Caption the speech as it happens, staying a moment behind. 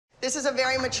This is a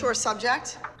very mature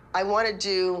subject. I want to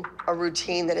do a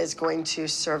routine that is going to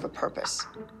serve a purpose.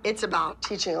 It's about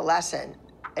teaching a lesson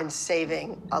and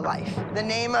saving a life. The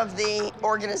name of the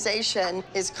organization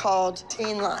is called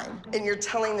Teen Line. And you're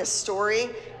telling this story,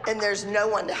 and there's no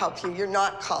one to help you. You're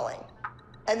not calling.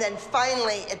 And then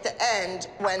finally, at the end,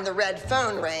 when the red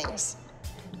phone rings,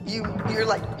 you're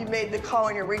like, you made the call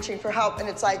and you're reaching for help, and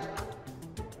it's like,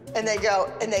 and they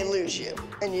go, and they lose you,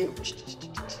 and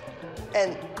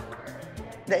and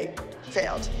they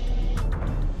failed.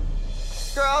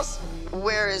 Girls,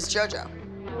 where is JoJo?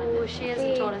 Oh, she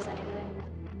hasn't told us anything.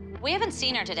 We haven't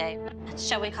seen her today.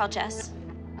 Shall we call Jess?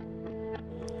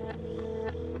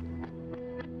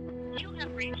 You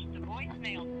have reached the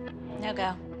voicemail. No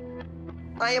go.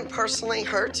 I am personally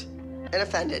hurt and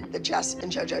offended that Jess and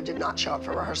JoJo did not show up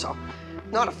for rehearsal.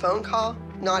 Not a phone call,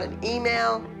 not an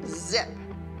email, zip.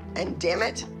 And damn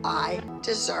it, I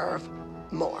deserve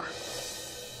more.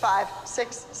 5,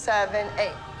 6, 7,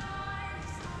 8.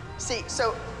 See,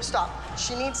 so stop.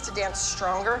 She needs to dance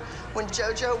stronger. When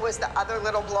JoJo was the other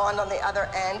little blonde on the other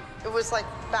end, it was like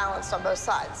balanced on both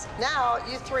sides. Now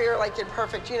you three are like in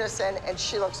perfect unison and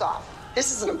she looks off.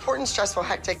 This is an important, stressful,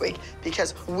 hectic week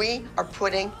because we are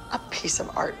putting a piece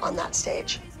of art on that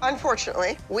stage.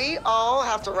 Unfortunately, we all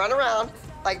have to run around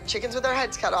like chickens with their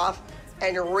heads cut off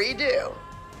and redo,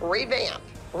 revamp,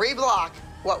 reblock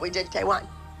what we did day one.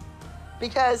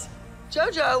 Because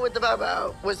JoJo with the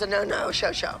Bobo was a no-no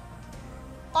show.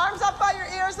 Arms up by your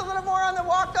ears a little more on the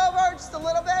walkover, just a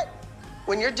little bit.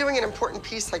 When you're doing an important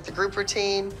piece like the group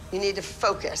routine, you need to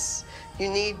focus. You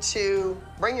need to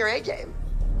bring your A game.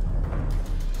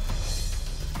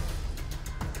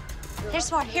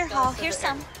 Here's more. Here, Hall. Here's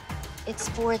some. It's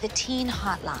for the teen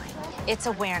hotline. It's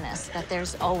awareness that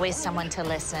there's always someone to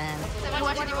listen.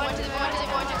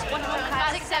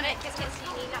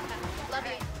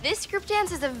 This group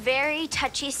dance is a very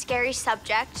touchy, scary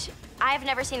subject. I have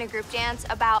never seen a group dance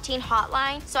about teen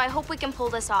hotline, so I hope we can pull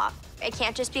this off. It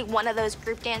can't just be one of those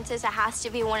group dances. It has to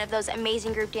be one of those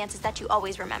amazing group dances that you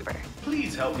always remember.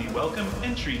 Please help me welcome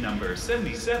entry number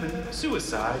 77,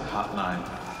 Suicide Hotline.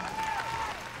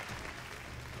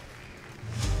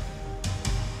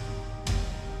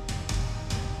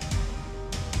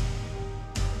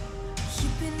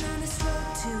 You've been on this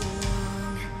road too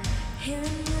long,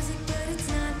 hearing music, but it's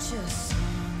not your song.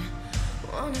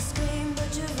 Wanna scream,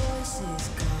 but your voice is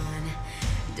gone.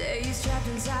 Days trapped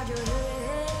inside your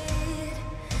head.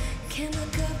 Can't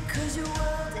look up cause your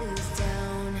world is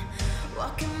down.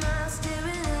 Walking miles,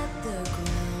 staring at the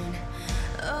ground.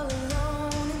 All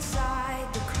alone inside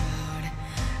the crowd.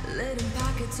 Letting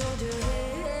pockets hold your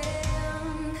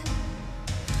hand.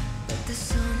 But the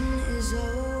sun is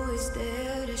always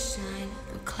there to shine.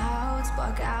 The clouds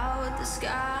block out the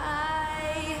sky.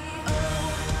 Oh,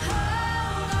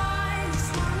 hold on,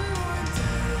 just one more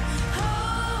day.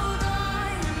 Hold on,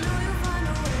 I know you'll find a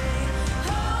way.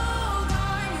 Hold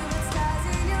on, you got stars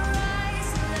in your eyes,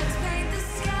 so let's paint the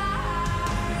sky.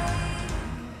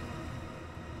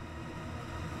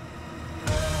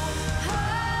 Oh,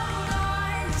 hold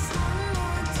on, just one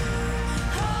more day.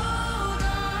 Hold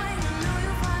on, I know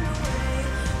you'll find a way.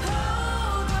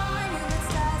 Hold on, you got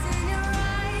stars in your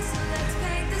eyes, so let's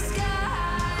paint the sky.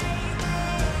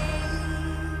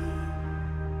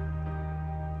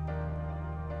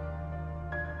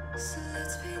 So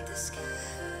let's paint the sky.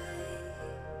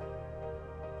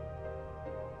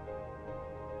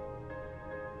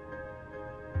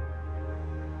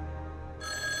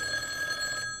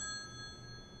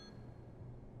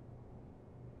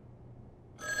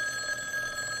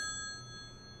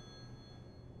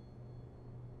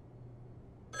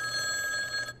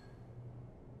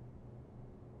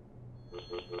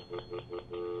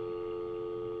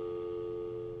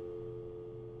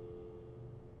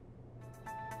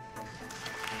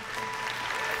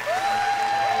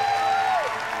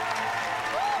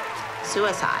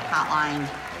 Suicide Hotline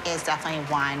is definitely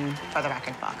one for the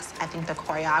record books. I think the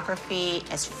choreography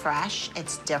is fresh,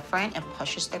 it's different, it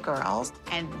pushes the girls.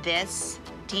 And this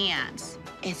dance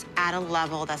is at a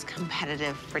level that's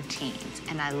competitive for teens,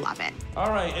 and I love it.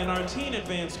 All right, and our teen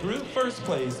advanced group first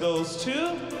place goes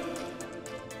to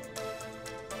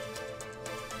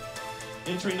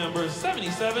entry number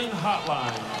 77,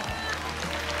 Hotline.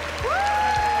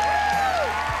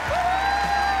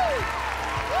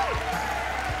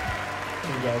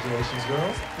 Congratulations,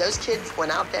 girls. Those kids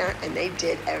went out there and they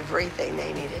did everything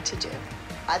they needed to do.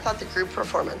 I thought the group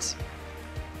performance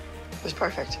was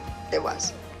perfect. It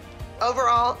was.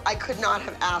 Overall, I could not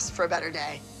have asked for a better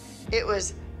day. It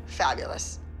was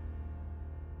fabulous.